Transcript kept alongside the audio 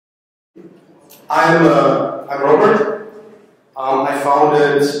I'm Robert. I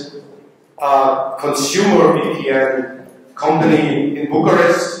founded a consumer VPN company in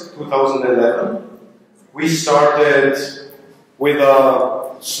Bucharest, 2011. We started with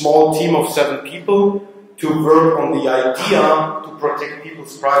a small team of 7 people to work on the idea to protect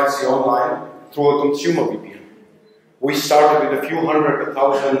people's privacy online through a consumer VPN. We started with a few hundred,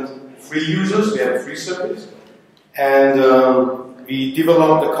 1,000 free users. We have a free service. And we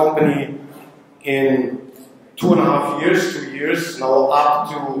developed the company in 2.5 years, 2 years, now up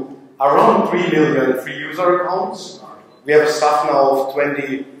to around 3 million free user accounts. We have a staff now of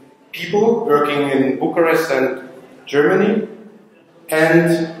 20 people working in Bucharest and Germany.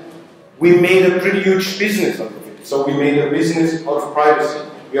 And we made a pretty huge business out of it. So we made a business out of privacy.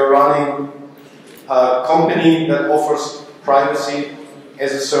 We are running a company that offers privacy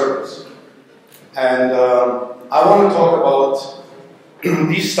as a service. And I want to talk about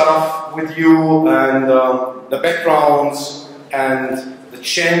this stuff with you and the backgrounds and the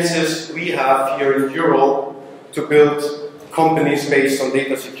chances we have here in Europe to build companies based on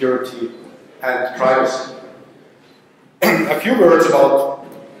data security and privacy. A few words about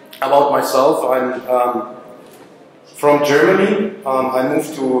myself. I'm from Germany. I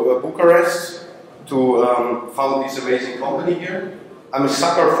moved to Bucharest to found this amazing company here. I'm a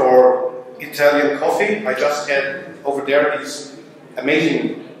sucker for Italian coffee. I just had over there this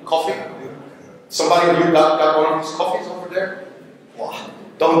amazing coffee. Somebody of you got one of these coffees over there? Wow,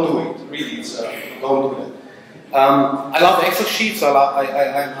 don't do it. Really, don't do that. I love Excel sheets. I'm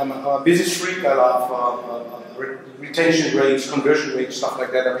a business freak. I love retention rates, conversion rates, stuff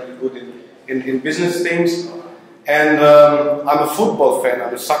like that. I'm really good in business things. And I'm a football fan.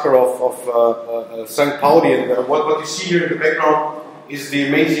 I'm a sucker of St. Pauli. And what you see here in the background is the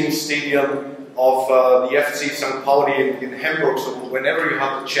amazing stadium of the FC St. Pauli in Hamburg. So whenever you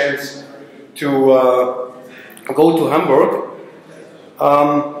have the chance to go to Hamburg,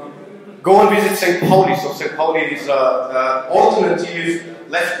 go and visit St. Pauli. So St. Pauli is an alternative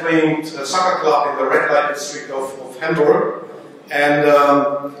left-wing soccer club in the red light district of Hamburg. And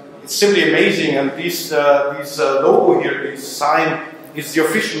it's simply amazing. And this logo here, this sign, is the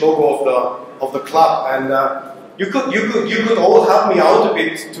official logo of the club. And you could all help me out a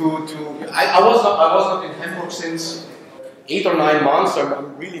bit I was not in Hamburg since 8 or 9 months.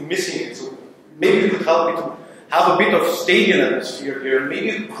 I'm really missing it. So maybe you could help me to have a bit of stadium atmosphere here. Maybe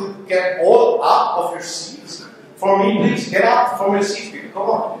you could get all up of your seats for me, please. Get up from your seats, people. Come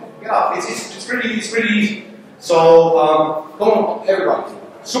on, get up. It's pretty easy. So come on, everyone.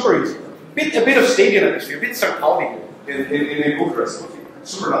 Super easy. A bit of stadium atmosphere. A bit St. Pauli here in Bucharest.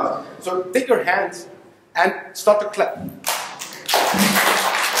 Super nice. So take your hands and start to clap.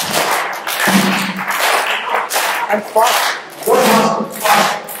 And fast. Go fast.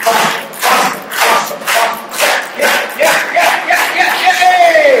 Yeah.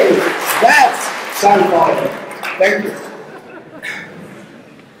 That's St. Pauli. Thank you.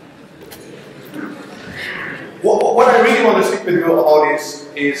 What I really want to speak with you about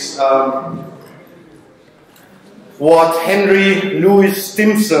is what Henry Louis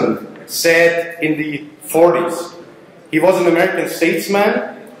Stimson said in the 40s. He was an American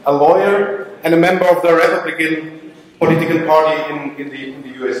statesman, a lawyer, and a member of the Republican political party in the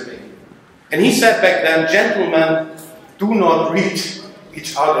USA. And he said back then, gentlemen do not read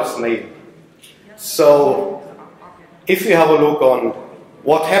each other's mail. So, if we have a look on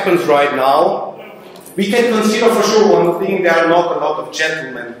what happens right now, we can consider for sure one thing: there are not a lot of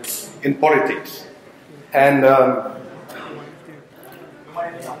gentlemen in politics. And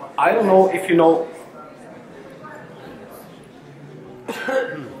I don't know if you know.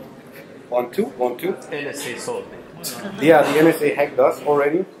 1, 2, 1, 2. NSA solved it. Yeah, the NSA hacked us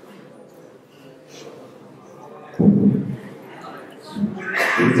already.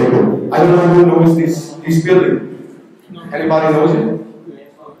 I don't know who knows this building. Anybody knows it?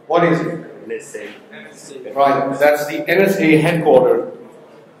 What is it? NSA. Right, that's the NSA headquarters.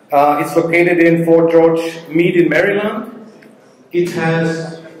 It's located in Fort George Meade in Maryland. It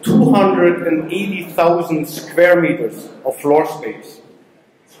has 280,000 square meters of floor space.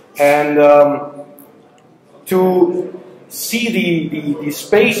 And to see the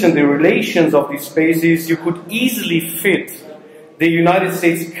space and the relations of these spaces, you could easily fit the United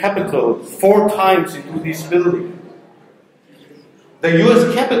States Capitol 4 times into this building. The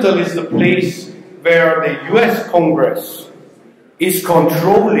US Capitol is the place where the US Congress is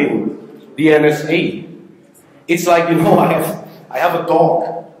controlling the NSA. It's like, you know, I have a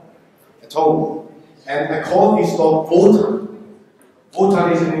dog at home, and I call this dog Wotan.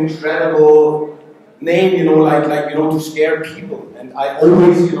 Wotan is an incredible name, to scare people. And I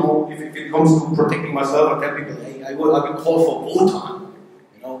always, if it comes to protecting myself, I tell people, hey, I will call for Wotan,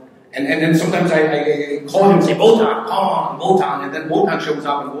 And then sometimes I call him and say, Wotan, come on, Wotan. And then Wotan shows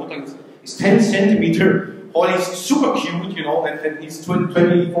up, and Wotan is 10 centimeters tall. He's super cute, and he's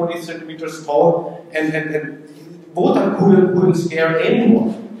 20, 40 centimeters tall. And Wotan couldn't scare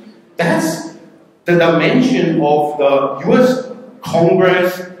anyone. That's the dimension of the US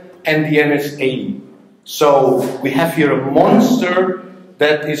Congress and the NSA. So we have here a monster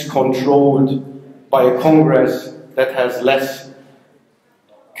that is controlled by a Congress that has less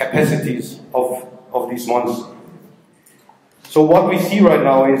capacities of these monsters. So what we see right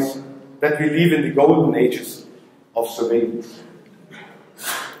now is that we live in the golden ages of surveillance.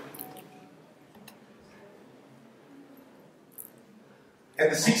 At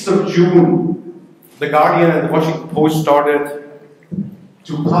the 6th of June, The Guardian and the Washington Post started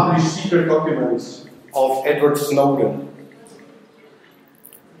to publish secret documents of Edward Snowden.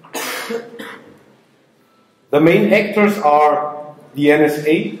 The main actors are the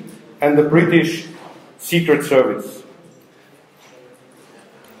NSA and the British Secret Service.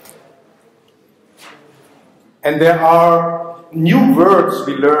 And there are new words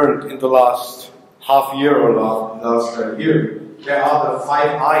we learned in the last half year or last year. There are the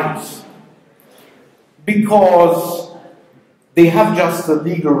 5 Eyes. Because they have just the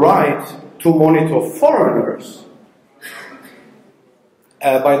legal right to monitor foreigners.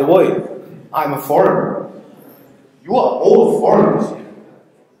 By the way, I'm a foreigner. You are all foreigners here.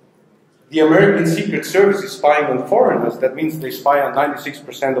 The American Secret Service is spying on foreigners. That means they spy on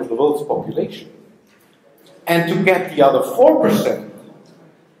 96% of the world's population. And to get the other 4%,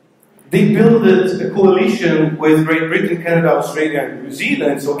 they built a coalition with Great Britain, Canada, Australia, and New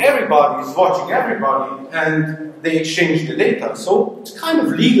Zealand. So everybody is watching everybody, and they exchange the data. So it's kind of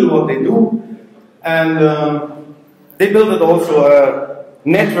legal what they do. And they built also a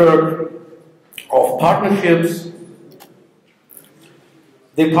network of partnerships.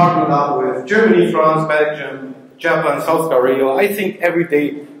 They partnered up with Germany, France, Belgium, Japan, South Korea. I think every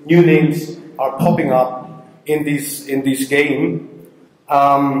day new names are popping up in this game.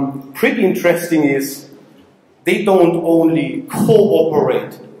 Pretty interesting is they don't only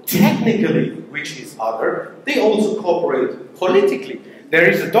cooperate technically, which is other, they also cooperate politically. There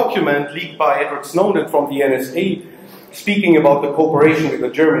is a document leaked by Edward Snowden from the NSA speaking about the cooperation with the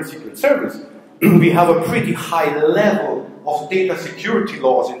German Secret Service. We have a pretty high level of data security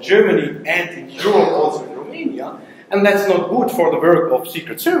laws in Germany and in Europe, also in Romania, and that's not good for the work of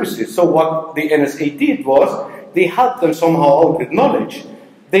secret services. So what the NSA did was, they helped them somehow out with knowledge.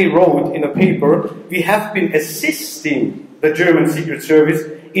 They wrote in a paper, we have been assisting the German Secret Service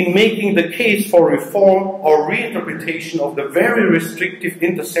in making the case for reform or reinterpretation of the very restrictive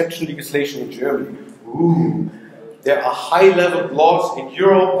interception legislation in Germany. Ooh. There are high-level laws in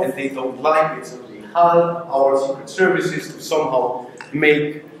Europe and they don't like it, so they help our secret services to somehow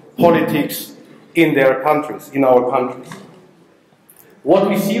make politics in their countries, in our countries. What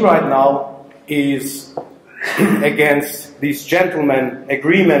we see right now is against this gentleman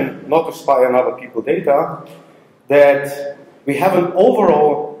agreement not to spy on other people's data, that we have an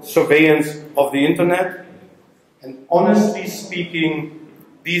overall surveillance of the internet, and honestly speaking,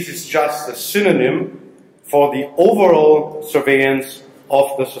 this is just a synonym for the overall surveillance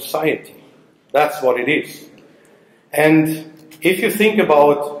of the society. That's what it is. And if you think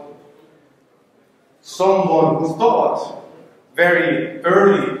about someone who thought very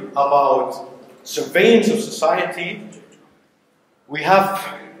early about surveillance of society, we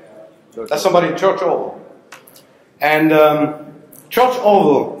have, that's somebody in George Orwell. And George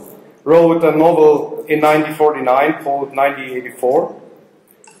Orwell wrote a novel in 1949 called 1984.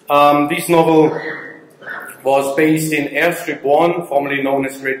 This novel was based in Airstrip 1, formerly known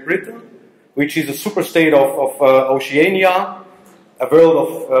as Great Britain, which is a superstate of Oceania, a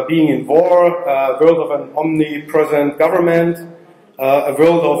world of being in war, a world of an omnipresent government, a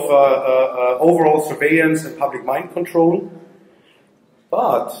world of overall surveillance and public mind control.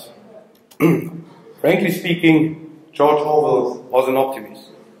 But, frankly speaking, George Orwell was an optimist.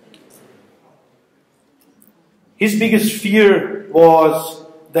 His biggest fear was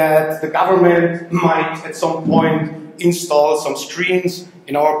that the government might at some point install some screens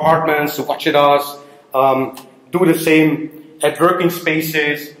in our apartments to watch us, do the same at working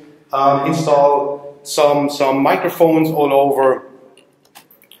spaces, install some microphones all over,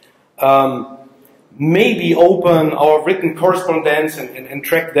 maybe open our written correspondence and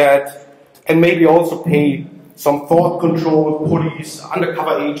track that, and maybe also pay some thought-controlled police,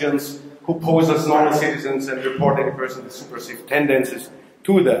 undercover agents who pose as normal citizens and report any person with subversive tendencies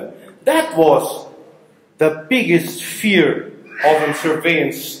to them. That was the biggest fear of a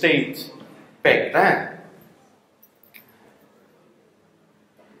surveillance state back then.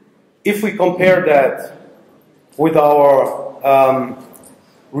 If we compare that with our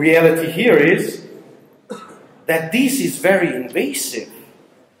reality here is that this is very invasive.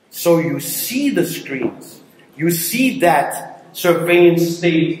 So you see the screens, you see that surveillance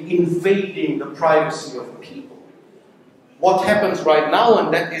state invading the privacy of people. What happens right now,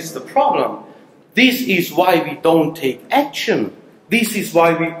 and that is the problem, this is why we don't take action. This is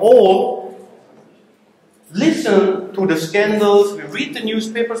why we all listen to the scandals, we read the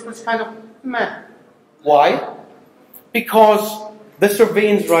newspapers, but it's kind of meh. Why? Because the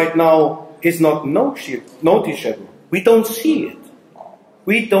surveillance right now is not noticeable. We don't see it.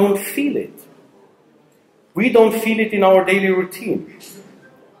 We don't feel it. We don't feel it in our daily routine.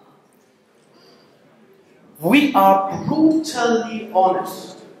 We are brutally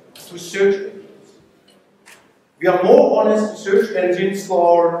honest to search engines. We are more honest to search engines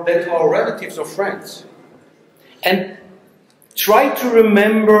than to our relatives or friends. And try to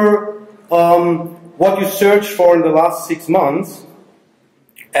remember what you searched for in the last 6 months.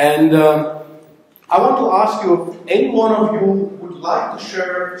 And I want to ask you if any one of you would like to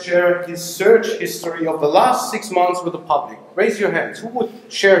share his search history of the last 6 months with the public. Raise your hands. Who would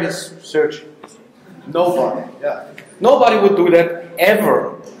share his search? Nobody. Yeah. Nobody would do that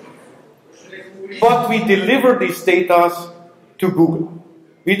ever. But we deliver these data to Google.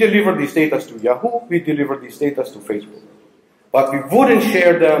 We deliver these data to Yahoo. We deliver these data to Facebook. But we wouldn't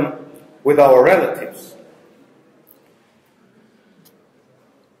share them with our relatives.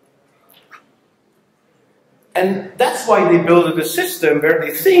 And that's why they built a system where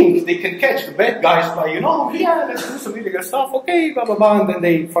they think they can catch the bad guys by, yeah, let's do some illegal stuff, okay, blah, blah, blah, and then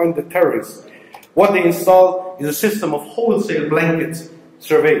they find the terrorists. What they install is a system of wholesale blanket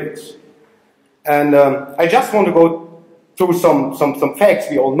surveillance. And I just want to go through some facts.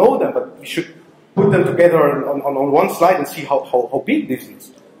 We all know them, but we should put them together on one slide and see how big this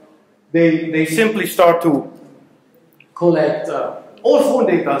is. They simply start to collect all phone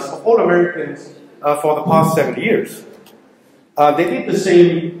data of all Americans for the past 7 years. They did the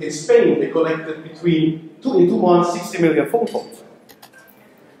same in Spain. They collected in 2 months 60 million phone calls.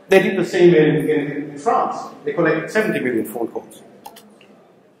 They did the same in France. They collected 70 million phone calls.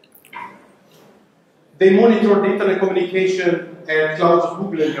 They monitor data and communication at clouds of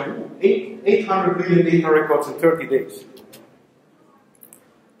Google and Yahoo. 800 million data records in 30 days.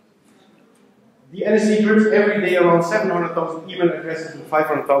 The NSA grips every day around 700,000 email addresses and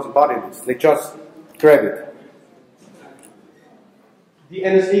 500,000 body lists. They just grab it. The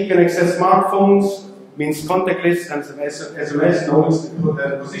NSA can access smartphones, means contact lists and SMS knows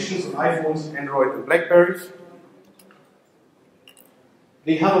the positions on iPhones, Android and Blackberries.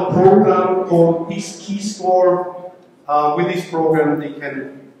 They have a program called Keyscore. With this program, they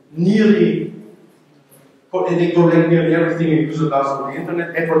can collect nearly everything a user does on the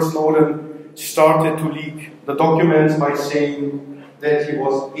internet. Edward Snowden started to leak the documents by saying that he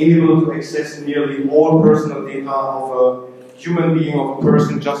was able to access nearly all personal data of a human being, of a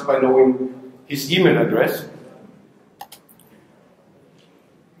person, just by knowing his email address.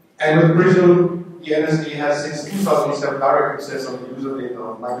 And with Prism, the NSA has since 2007 direct access on the user data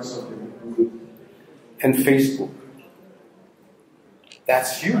of Microsoft and Google and Facebook.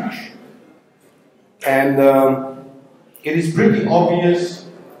 That's huge. And it is pretty obvious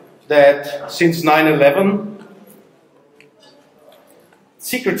that since 9/11,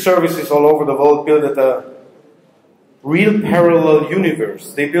 secret services all over the world built a real parallel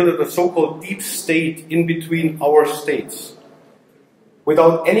universe. They built a so-called deep state in between our states,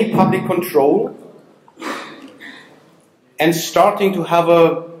 without any public control, and starting to have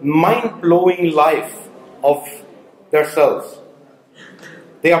a mind-blowing life of themselves.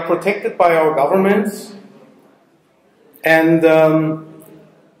 They are protected by our governments, and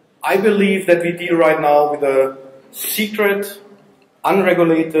I believe that we deal right now with a secret,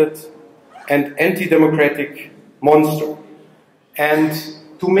 unregulated, and anti-democratic monster. And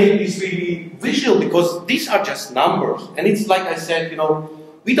to make this really visual, because these are just numbers, and it's like I said,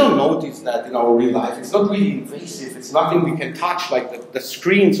 we don't notice that in our real life. It's not really invasive. It's nothing we can touch, like the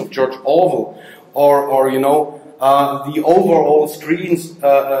screens of George Orwell, or the overall screens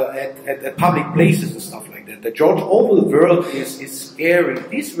at public places and stuff like that. The George Orwell world is scary.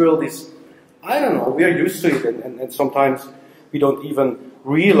 This world is, I don't know, we are used to it, and sometimes we don't even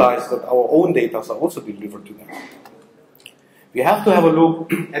realize that our own data are also delivered to them. We have to have a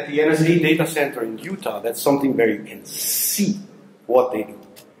look at the NSA data center in Utah. That's something where you can see what they do.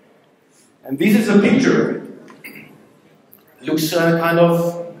 And this is a picture of it. Looks kind of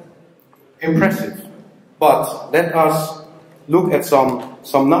impressive. But let us look at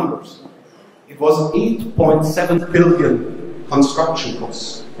some numbers. It was 8.7 billion construction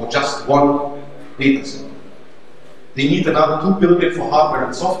costs for just one data center. They need another 2 billion for hardware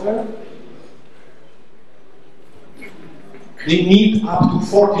and software. They need up to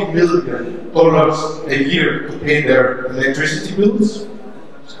 $40 million a year to pay their electricity bills.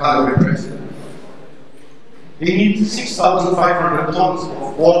 It's kind of impressive. They need 6,500 tons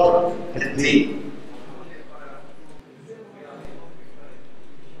of water a day.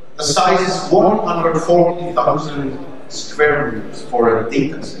 The size is 140,000 square meters for a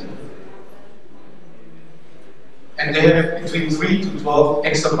data center. And they have between 3 to 12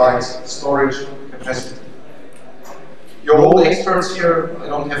 exabytes storage capacity. You're all experts here, I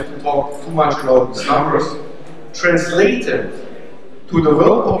don't have to talk too much about these numbers. Translated to the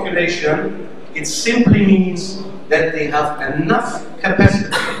world population, it simply means that they have enough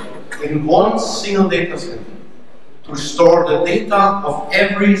capacity in one single data center to store the data of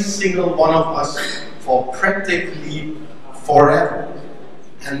every single one of us for practically forever.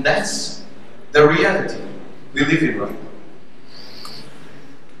 And that's the reality we live in right now.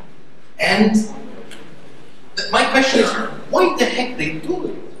 And my question is, why the heck they do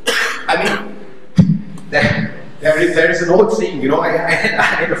it? I mean, there is an old saying, you know, I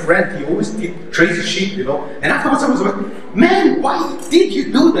had a friend, he always did crazy shit, you know, and afterwards I was like, man, why did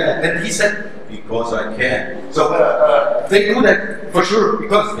you do that? And he said, because I can. So they do that for sure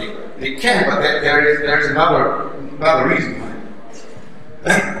because they can, but there is another reason why.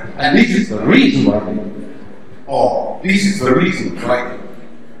 And this is the reason why. Oh, this is the reason why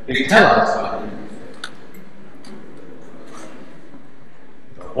they tell us why.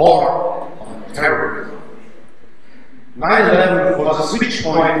 The war on terrorism. 9/11 was a switch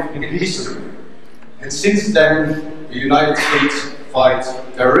point in history, and since then the United States fights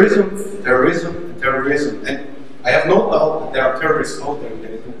terrorism, terrorism, and I have no doubt that there are terrorists out there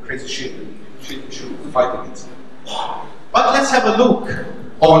that do crazy shit and shit we should fight against. But let's have a look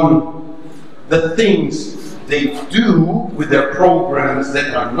on the things they do with their programs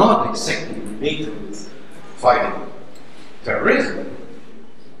that are not exactly related with fighting terrorism.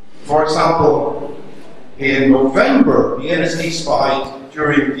 For example, in November, the NSA spied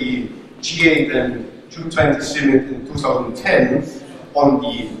during the G8 and G20 summit in 2010 on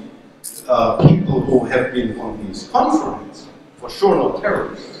the people who have been on this conference, for sure not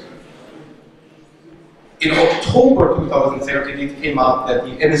terrorists. In October 2013, it came out that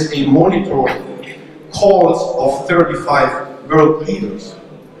the NSA monitored calls of 35 world leaders.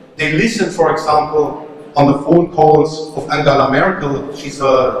 They listened, for example, on the phone calls of Angela Merkel. She's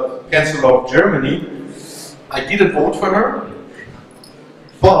a Chancellor of Germany. I didn't vote for her,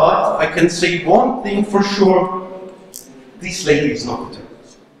 but I can say one thing for sure: this lady is not a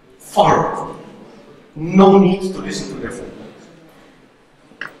terrorist. Far from it. No need to listen to their phone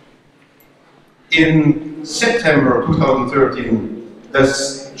calls. In September 2013, the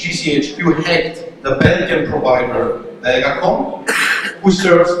GCHQ hacked the Belgian provider DefCamp, who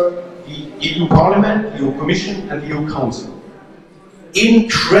serves the EU Parliament, EU Commission, and EU Council.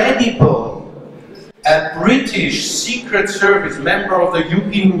 Incredible! A British Secret Service member of the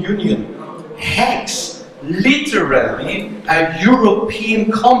European Union hacks literally a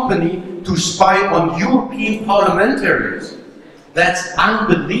European company to spy on European parliamentarians. That's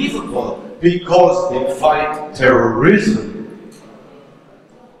unbelievable because they fight terrorism.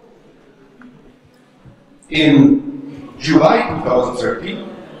 In July 2013,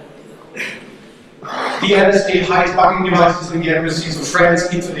 the NSA hides bugging devices in the embassies of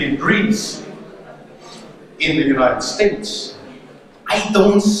France, Italy, and Greece. In the United States, I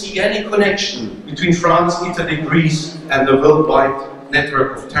don't see any connection between France, Italy, Greece, and the worldwide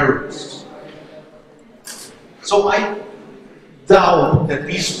network of terrorists. So I doubt that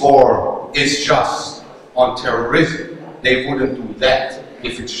this war is just on terrorism. They wouldn't do that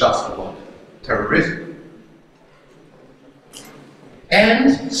if it's just about terrorism.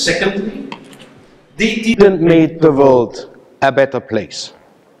 And secondly, they didn't make the world a better place,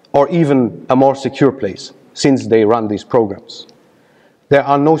 or even a more secure place, since they run these programs. There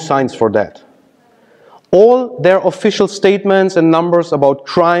are no signs for that. All their official statements and numbers about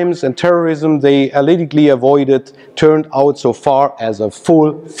crimes and terrorism they allegedly avoided turned out so far as a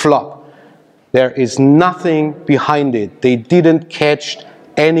full flop. There is nothing behind it. They didn't catch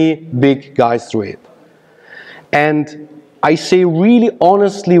any big guys through it. And I say really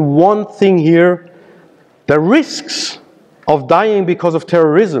honestly one thing here: the risks of dying because of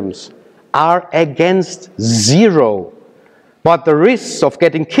terrorism are against zero. But the risks of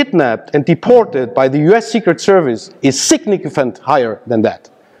getting kidnapped and deported by the US Secret Service is significantly higher than that.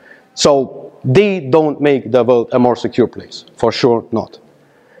 So they don't make the world a more secure place. For sure not.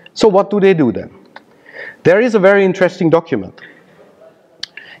 So what do they do then? There is a very interesting document.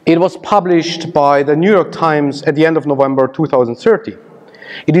 It was published by the New York Times at the end of November 2030.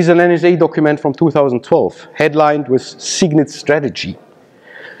 It is an NSA document from 2012, headlined with Signet Strategy.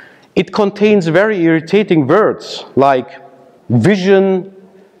 It contains very irritating words like vision,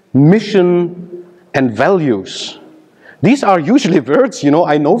 mission, and values. These are usually words, you know,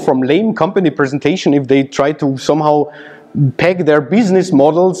 I know from lame company presentation if they try to somehow peg their business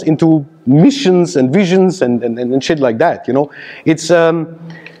models into missions and visions and shit like that, you know. It's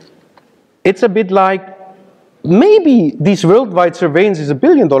a bit like, maybe this worldwide surveillance is $1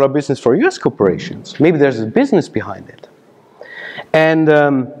 billion business for US corporations. Maybe there's a business behind it. And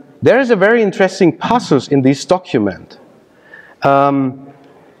there is a very interesting passus in this document.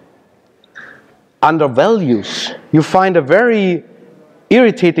 Under values, you find a very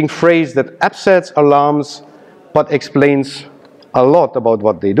irritating phrase that upsets, alarms, but explains a lot about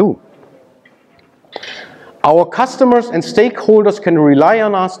what they do. Our customers and stakeholders can rely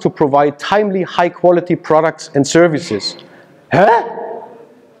on us to provide timely, high-quality products and services. Huh?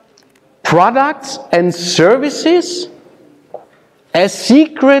 Products and services? A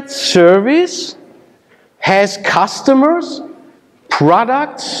secret service has customers,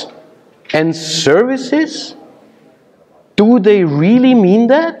 products, and services? Do they really mean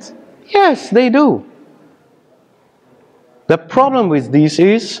that? Yes, they do. The problem with this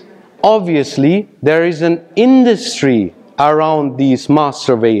is, obviously, there is an industry around these mass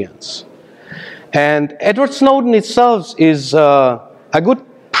surveillance. And Edward Snowden itself is a good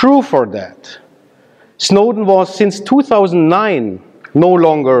proof for that. Snowden was, since 2009, no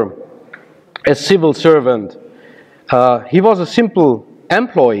longer a civil servant. He was a simple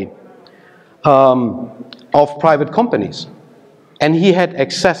employee of private companies. And he had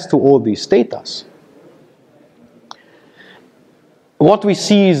access to all these data. What we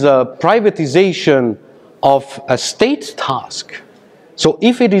see is a privatization of a state task. So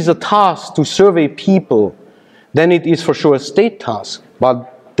if it is a task to survey people, then it is for sure a state task,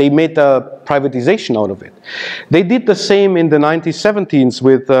 but they made a privatization out of it. They did the same in the 1970s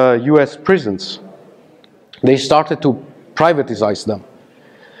with US prisons. They started to privatize them.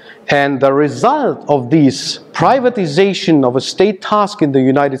 And the result of this privatization of a state task in the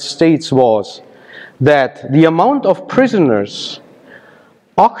United States was that the amount of prisoners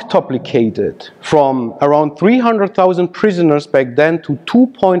octuplicated from around 300,000 prisoners back then to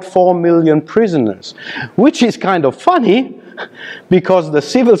 2.4 million prisoners, which is kind of funny because the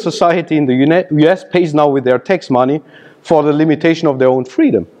civil society in the US pays now with their tax money for the limitation of their own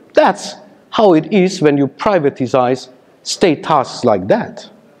freedom. That's how it is when you privatize state tasks like that.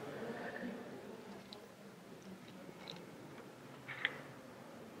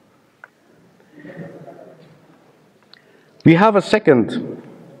 We have a second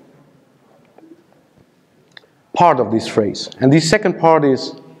part of this phrase, and this second part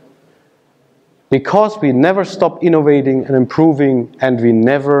is because we never stop innovating and improving and we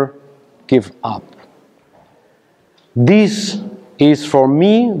never give up. This is for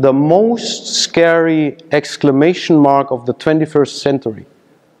me the most scary exclamation mark of the 21st century.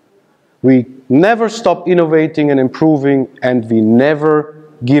 We never stop innovating and improving and we never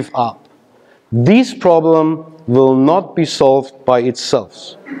give up. This problem will not be solved by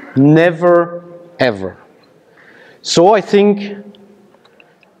itself. Never, ever. So I think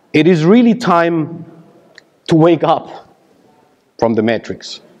it is really time to wake up from the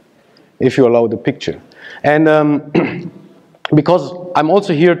matrix, if you allow the picture. And because I'm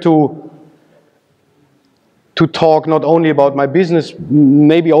also here to talk not only about my business,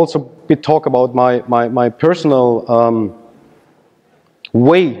 maybe also talk about my personal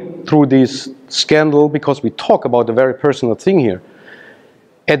way through this scandal, because we talk about a very personal thing here.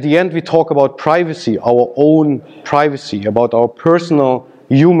 At the end, we talk about privacy, our own privacy, about our personal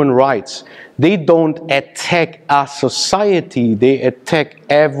human rights. They don't attack our society, they attack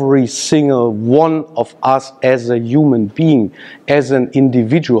every single one of us as a human being, as an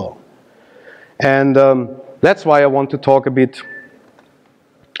individual. And that's why I want to talk a bit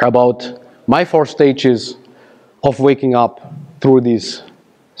about my 4 stages of waking up through this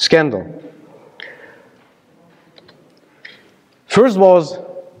scandal. First was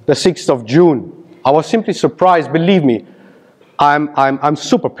the 6th of June. I was simply surprised. Believe me, I'm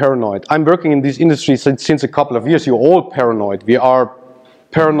super paranoid. I'm working in this industry since a couple of years. You're all paranoid. We are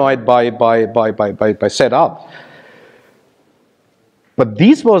paranoid by setup. But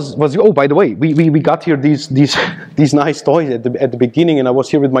this was oh, by the way, we got here these these nice toys at the beginning, and I was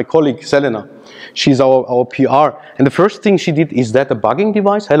here with my colleague Selena. She's our PR, and the first thing she did, is that a bugging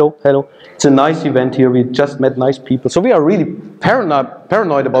device? Hello, hello. It's a nice event here. We just met nice people, so we are really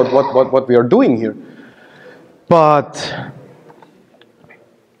paranoid about what we are doing here. But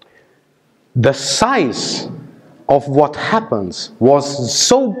the size of what happens was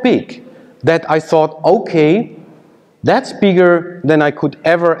so big that I thought, okay, that's bigger than I could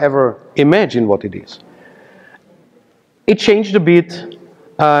ever imagine what it is. It changed a bit,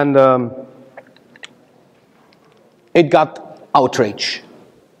 and it got outrage.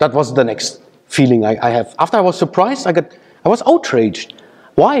 That was the next feeling I have. After I was surprised, I was outraged.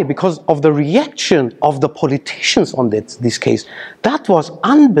 Why? Because of the reaction of the politicians on this case. That was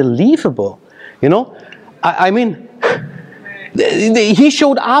unbelievable. You know, I mean, he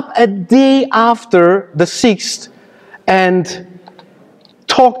showed up a day after the 6th and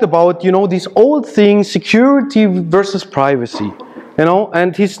talked about, you know, these old things, security versus privacy, you know,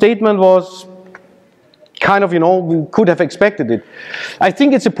 and his statement was kind of, you know, we could have expected it. I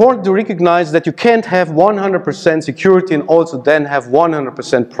think it's important to recognize that you can't have 100% security and also then have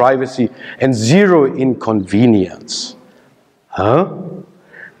 100% privacy and zero inconvenience. Huh?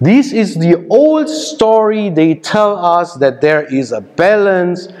 This is the old story. They tell us that there is a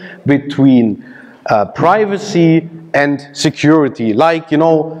balance between privacy and security. Like, you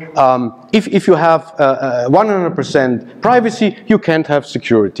know, if you have 100% privacy, you can't have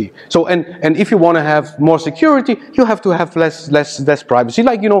security. So, and if you want to have more security, you have to have less privacy.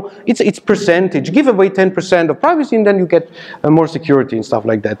 Like, you know, it's percentage. Give away 10% of privacy and then you get more security and stuff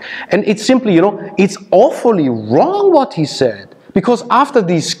like that. And it's simply, you know, it's awfully wrong what he said. Because after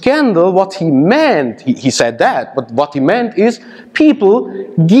the scandal, what he meant, he said that, but what he meant is people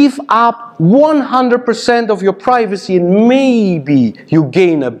give up 100% of your privacy and maybe you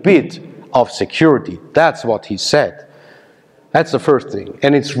gain a bit of security. That's what he said. That's the first thing,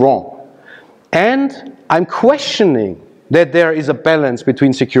 and it's wrong. And I'm questioning that there is a balance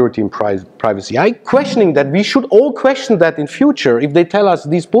between security and privacy. I'm questioning that. We should all question that in future if they tell us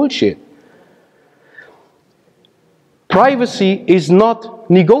this bullshit. Privacy is not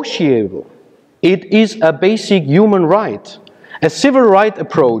negotiable. It is a basic human right. A civil right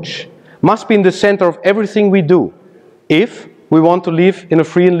approach must be in the center of everything we do if we want to live in a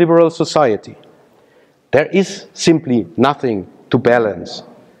free and liberal society. There is simply nothing to balance.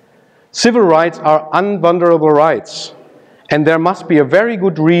 Civil rights are unvulnerable rights, and there must be a very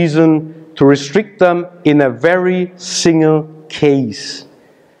good reason to restrict them in a very single case.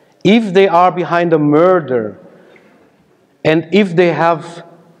 If they are behind a murder, and if they have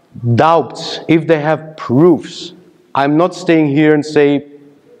doubts, if they have proofs, I'm not staying here and say,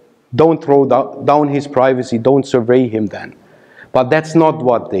 don't throw down his privacy, don't survey him then. But that's not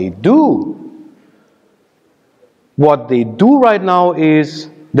what they do. What they do right now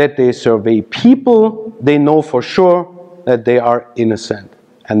is that they survey people, they know for sure that they are innocent.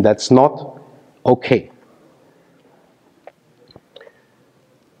 And that's not okay.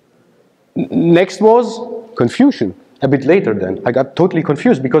 Next was confusion. A bit later then, I got totally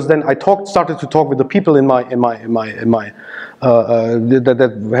confused because then I started to talk with the people that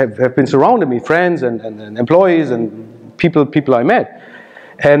have been surrounding me, friends and employees and people I met,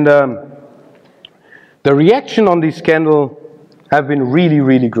 and the reaction on this scandal have been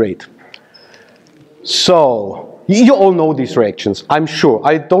really great. So you all know these reactions, I'm sure.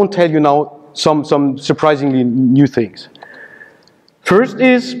 I don't tell you now some surprisingly new things. First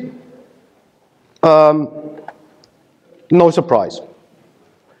is. No surprise.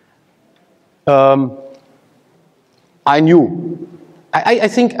 I knew. I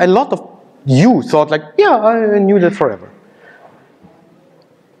think a lot of you thought like, yeah, I knew that forever.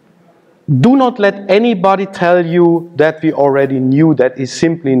 Do not let anybody tell you that we already knew. That is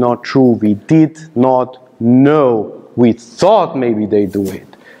simply not true. We did not know. We thought maybe they do it.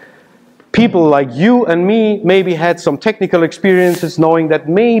 People like you and me maybe had some technical experiences knowing that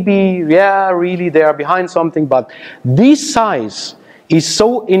maybe, yeah, really they are behind something, but this size is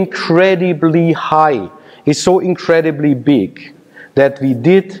so incredibly high, is so incredibly big that we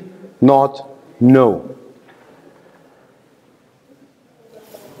did not know.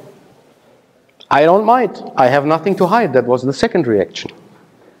 I don't mind. I have nothing to hide. That was the second reaction.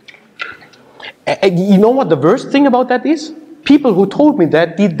 You know what the worst thing about that is? People who told me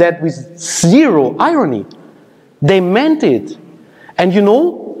that did that with zero irony. They meant it. And you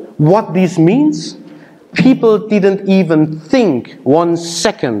know what this means? People didn't even think 1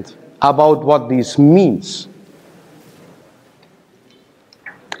 second about what this means.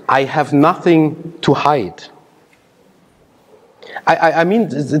 I have nothing to hide. I mean,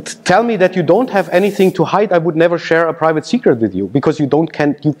 tell me that you don't have anything to hide. I would never share a private secret with you, because you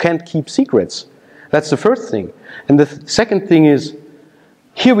can't keep secrets. That's the first thing. And the second thing is,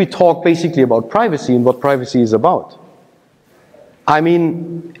 here we talk basically about privacy and what privacy is about. I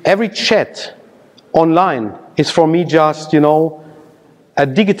mean, every chat online is for me just, you know, a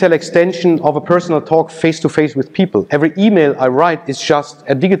digital extension of a personal talk face-to-face with people. Every email I write is just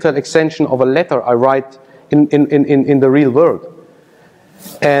a digital extension of a letter I write in the real world.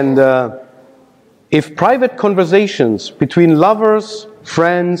 And if private conversations between lovers,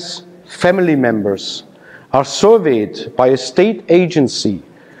 friends, family members are surveyed by a state agency,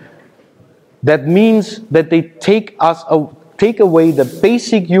 that means that they take away the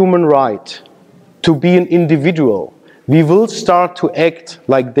basic human right to be an individual. We will start to act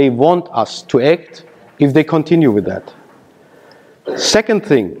like they want us to act if they continue with that. Second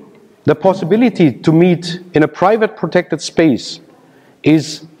thing, the possibility to meet in a private protected space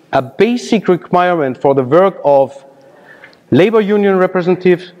is a basic requirement for the work of labor union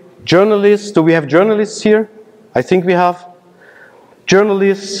representatives, journalists. Do we have journalists here? I think we have.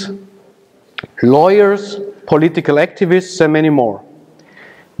 Journalists, lawyers, political activists, and many more.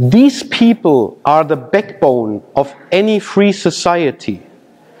 These people are the backbone of any free society.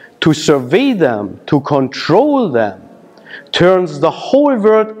 To survey them, to control them, turns the whole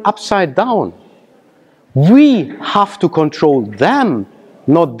world upside down. We have to control them,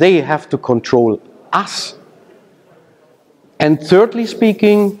 not they have to control us. And thirdly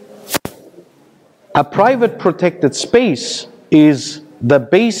speaking, a private protected space is the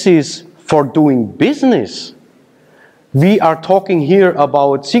basis for doing business. We are talking here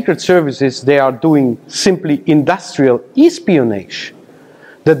about secret services. They are doing simply industrial espionage.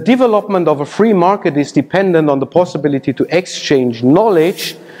 The development of a free market is dependent on the possibility to exchange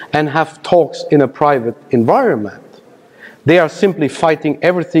knowledge and have talks in a private environment. They are simply fighting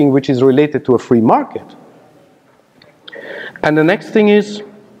everything which is related to a free market. And the next thing is,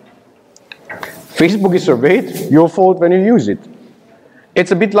 Facebook is surveyed, your fault when you use it.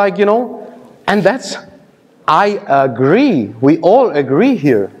 It's a bit like, you know, and that's, I agree, we all agree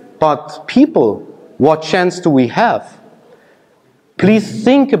here, but people, what chance do we have? Please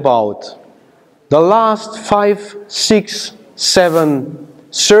think about the last 5, 6, 7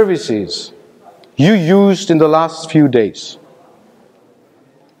 services you used in the last few days.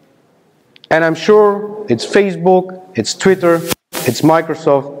 And I'm sure it's Facebook, it's Twitter, it's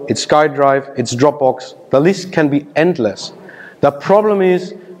Microsoft, it's SkyDrive, it's Dropbox. The list can be endless. The problem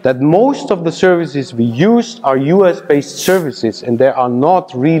is that most of the services we use are US-based services, and there are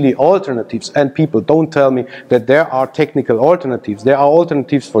not really alternatives. And people, don't tell me that there are technical alternatives. There are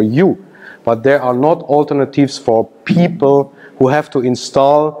alternatives for you, but there are not alternatives for people who have to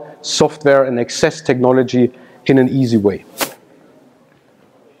install software and access technology in an easy way.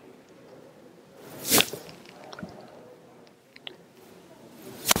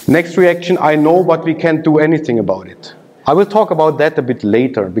 Next reaction, I know, but we can't do anything about it. I will talk about that a bit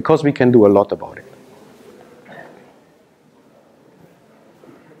later, because we can do a lot about it.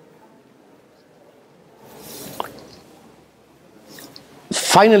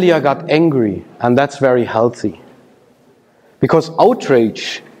 Finally, I got angry, and that's very healthy. Because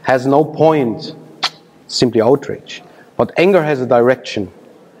outrage has no point, simply outrage. But anger has a direction.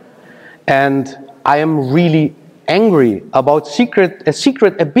 And I am really angry about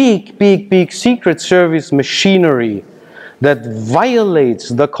a big secret service machinery that violates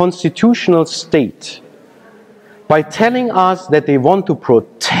the constitutional state by telling us that they want to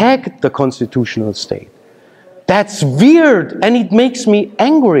protect the constitutional state. That's weird, and it makes me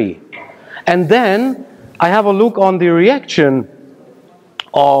angry. And then I have a look on the reaction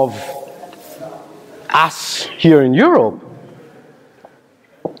of us here in Europe.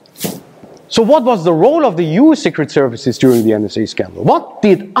 So what was the role of the EU secret services during the NSA scandal? What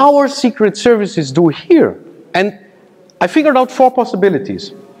did our secret services do here? And I figured out 4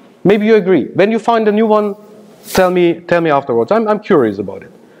 possibilities. Maybe you agree. When you find a new one, tell me afterwards. I'm curious about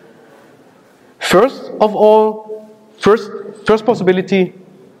it. First of all, first possibility,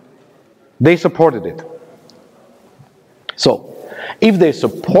 they supported it. So, if they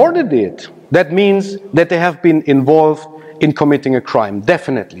supported it, that means that they have been involved in committing a crime,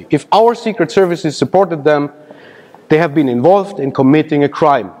 definitely. If our secret services supported them, they have been involved in committing a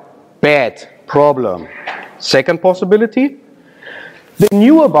crime. Bad, problem. Second possibility, they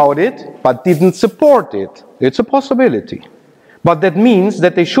knew about it, but didn't support it. It's a possibility. But that means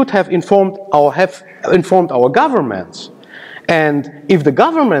that they should have informed our governments. And if the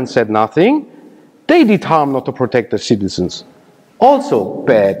government said nothing, they did harm not to protect the citizens. Also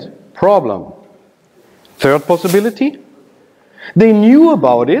bad, problem. Third possibility, They knew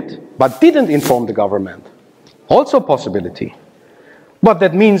about it, but didn't inform the government. Also a possibility. But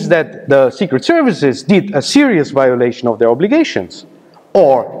that means that the secret services did a serious violation of their obligations.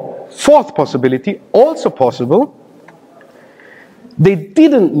 Or, fourth possibility, also possible, they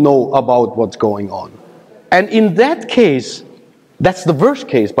didn't know about what's going on. And in that case, that's the worst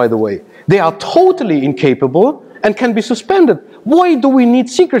case, by the way, they are totally incapable and can be suspended. Why do we need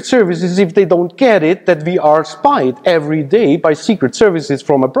secret services if they don't get it that we are spied every day by secret services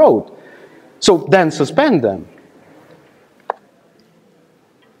from abroad? So then suspend them.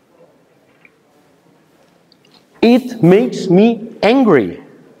 It makes me angry.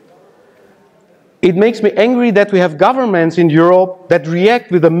 It makes me angry that we have governments in Europe that react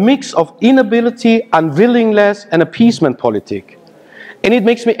with a mix of inability, unwillingness, and appeasement politic. And it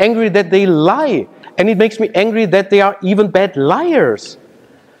makes me angry that they lie. And it makes me angry that they are even bad liars.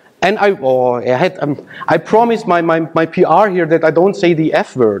 And I promised my PR here that I don't say the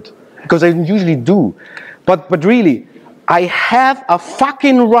F word, because I usually do. But really, I have a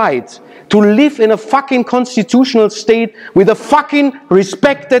fucking right to live in a fucking constitutional state with a fucking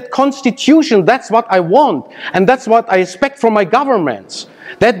respected constitution. That's what I want. And that's what I expect from my governments,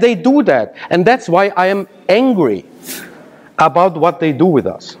 that they do that. And that's why I am angry about what they do with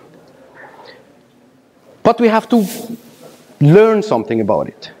us. But we have to learn something about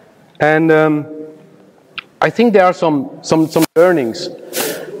it. And I think there are some learnings.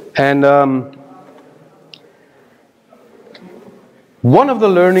 And one of the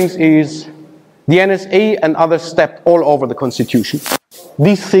learnings is the NSA and others stepped all over the Constitution.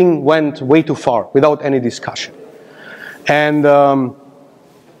 This thing went way too far without any discussion. And that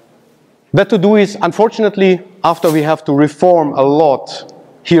to do is, unfortunately, after we have to reform a lot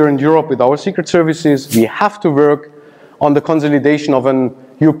here in Europe with our secret services, we have to work on the consolidation of an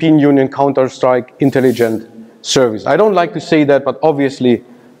European Union counter-strike intelligence service. I don't like to say that, but obviously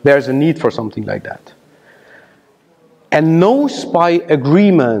there's a need for something like that. And no spy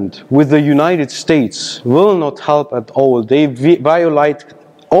agreement with the United States will not help at all. They violate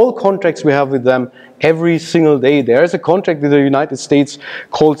all contracts we have with them every single day. There is a contract with the United States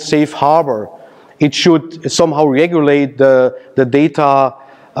called Safe Harbor. It should somehow regulate the data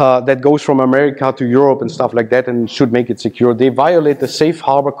that goes from America to Europe and stuff like that, and should make it secure. They violate the Safe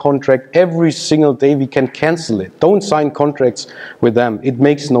Harbor contract every single day. We can cancel it. Don't sign contracts with them. It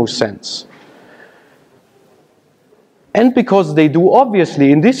makes no sense. And because they do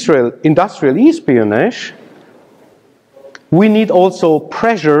obviously industrial espionage, we need also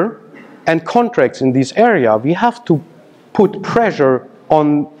pressure and contracts in this area. We have to put pressure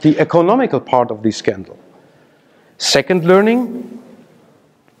on the economical part of this scandal. Second learning,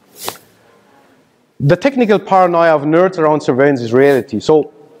 the technical paranoia of nerds around surveillance is reality.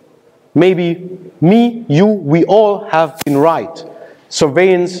 So maybe me, you, we all have been right.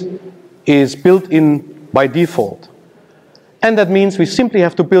 Surveillance is built in by default. And that means we simply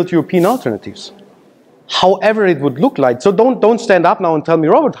have to build European alternatives, however it would look like. So don't stand up now and tell me,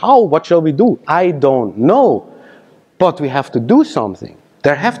 Robert, how? What shall we do? I don't know. But we have to do something.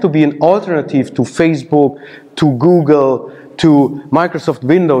 There have to be an alternative to Facebook, to Google, to Microsoft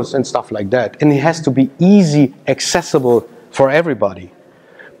Windows and stuff like that. And it has to be easy, accessible for everybody.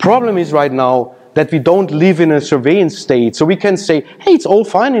 Problem is right now that we don't live in a surveillance state. So we can say, hey, it's all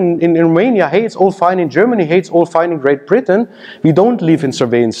fine in Romania, hey, it's all fine in Germany, hey, it's all fine in Great Britain. We don't live in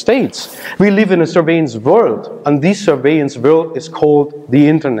surveillance states. We live in a surveillance world, and this surveillance world is called the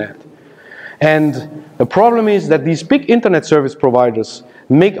internet. And the problem is that these big internet service providers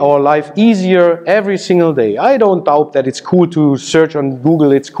make our life easier every single day. I don't doubt that it's cool to search on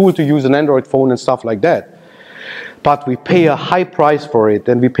Google, it's cool to use an Android phone and stuff like that. But we pay a high price for it,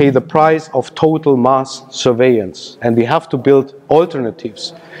 and we pay the price of total mass surveillance. And we have to build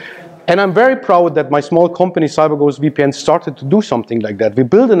alternatives. And I'm very proud that my small company, CyberGhost VPN, started to do something like that. We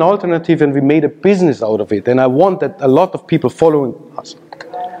built an alternative and we made a business out of it. And I want that a lot of people following us.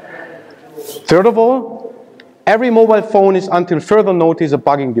 Third of all, every mobile phone is until further notice a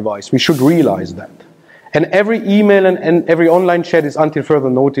bugging device. We should realize that. And every email and every online chat is until further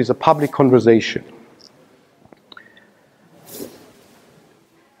notice a public conversation.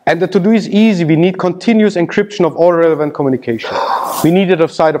 And the to-do is easy. We need continuous encryption of all relevant communication. We need it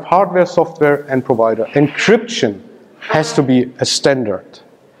outside of hardware, software, and provider. Encryption has to be a standard.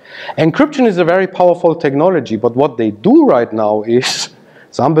 Encryption is a very powerful technology, but what they do right now is,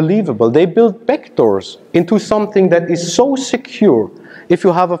 it's unbelievable. They build backdoors into something that is so secure. If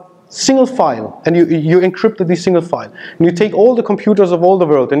you have a single file, and you encrypted this single file, and you take all the computers of all the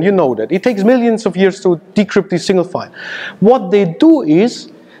world, and you know that. It takes millions of years to decrypt this single file. What they do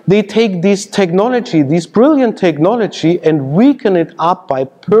is, they take this technology, this brilliant technology, and weaken it up by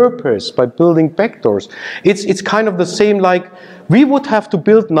purpose, by building backdoors. It's kind of the same like we would have to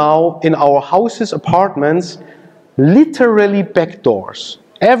build now in our houses, apartments, literally backdoors.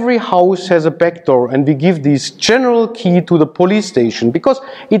 Every house has a backdoor, and we give this general key to the police station because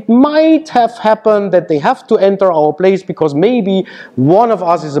it might have happened that they have to enter our place because maybe one of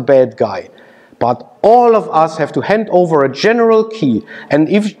us is a bad guy. But all of us have to hand over a general key, and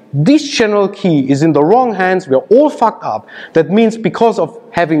if this general key is in the wrong hands, we're all fucked up. That means because of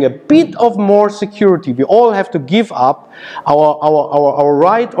having a bit of more security, we all have to give up our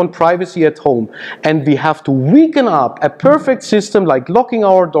right on privacy at home, and we have to weaken up a perfect system like locking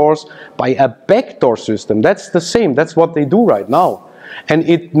our doors by a backdoor system. That's the same, that's what they do right now. And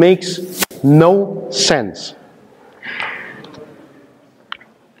it makes no sense.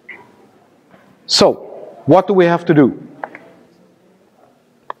 So, what do we have to do?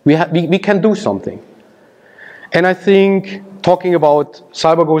 We can do something. And I think, talking about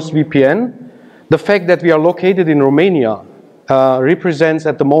CyberGhost VPN, the fact that we are located in Romania represents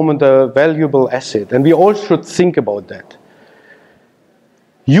at the moment a valuable asset. And we all should think about that.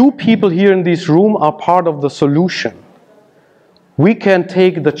 You people here in this room are part of the solution. We can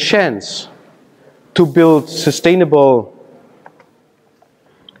take the chance to build sustainable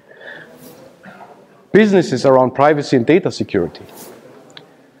businesses around privacy and data security.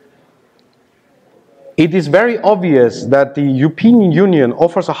 It is very obvious that the European Union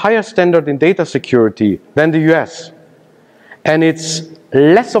offers a higher standard in data security than the US. And it's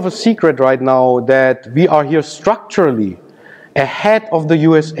less of a secret right now that we are here structurally ahead of the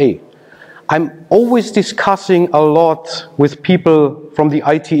USA. I'm always discussing a lot with people from the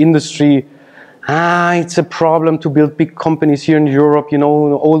IT industry. It's a problem to build big companies here in Europe, you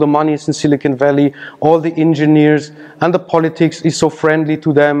know, all the money is in Silicon Valley, all the engineers and the politics is so friendly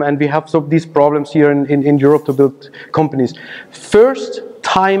to them, and we have these problems here in Europe to build companies. First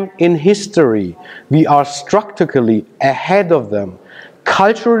time in history, we are structurally ahead of them,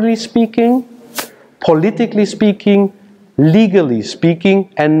 culturally speaking, politically speaking, legally speaking,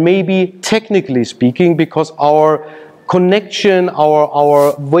 and maybe technically speaking, because our connection,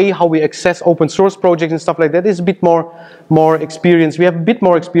 our way how we access open source projects and stuff like that is a bit more experience. We have a bit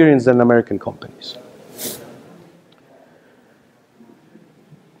more experience than American companies.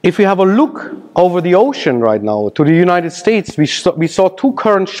 If we have a look over the ocean right now to the United States, we saw two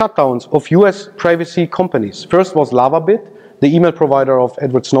current shutdowns of US privacy companies. First was LavaBit, the email provider of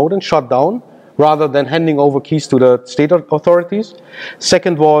Edward Snowden, shut down rather than handing over keys to the state authorities.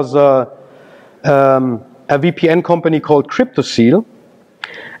 Second was a VPN company called CryptoSeal,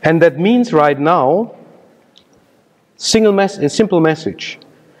 and that means right now, a simple message.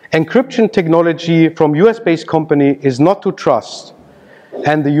 Encryption technology from US-based company is not to trust,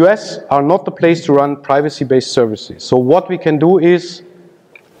 and the US are not the place to run privacy-based services. So what we can do is,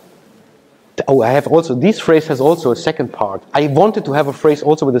 this phrase has also a second part. I wanted to have a phrase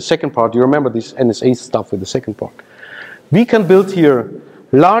also with a second part. You remember this NSA stuff with the second part. We can build here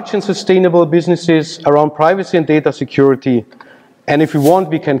large and sustainable businesses around privacy and data security. And if we want,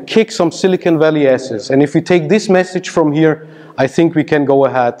 we can kick some Silicon Valley asses. And if we take this message from here, I think we can go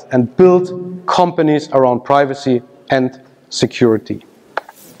ahead and build companies around privacy and security.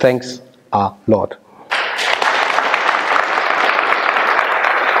 Thanks a lot.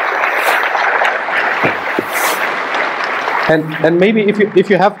 And maybe if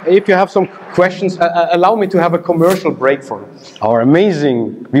you have some questions, allow me to have a commercial break for our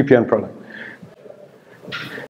amazing VPN product.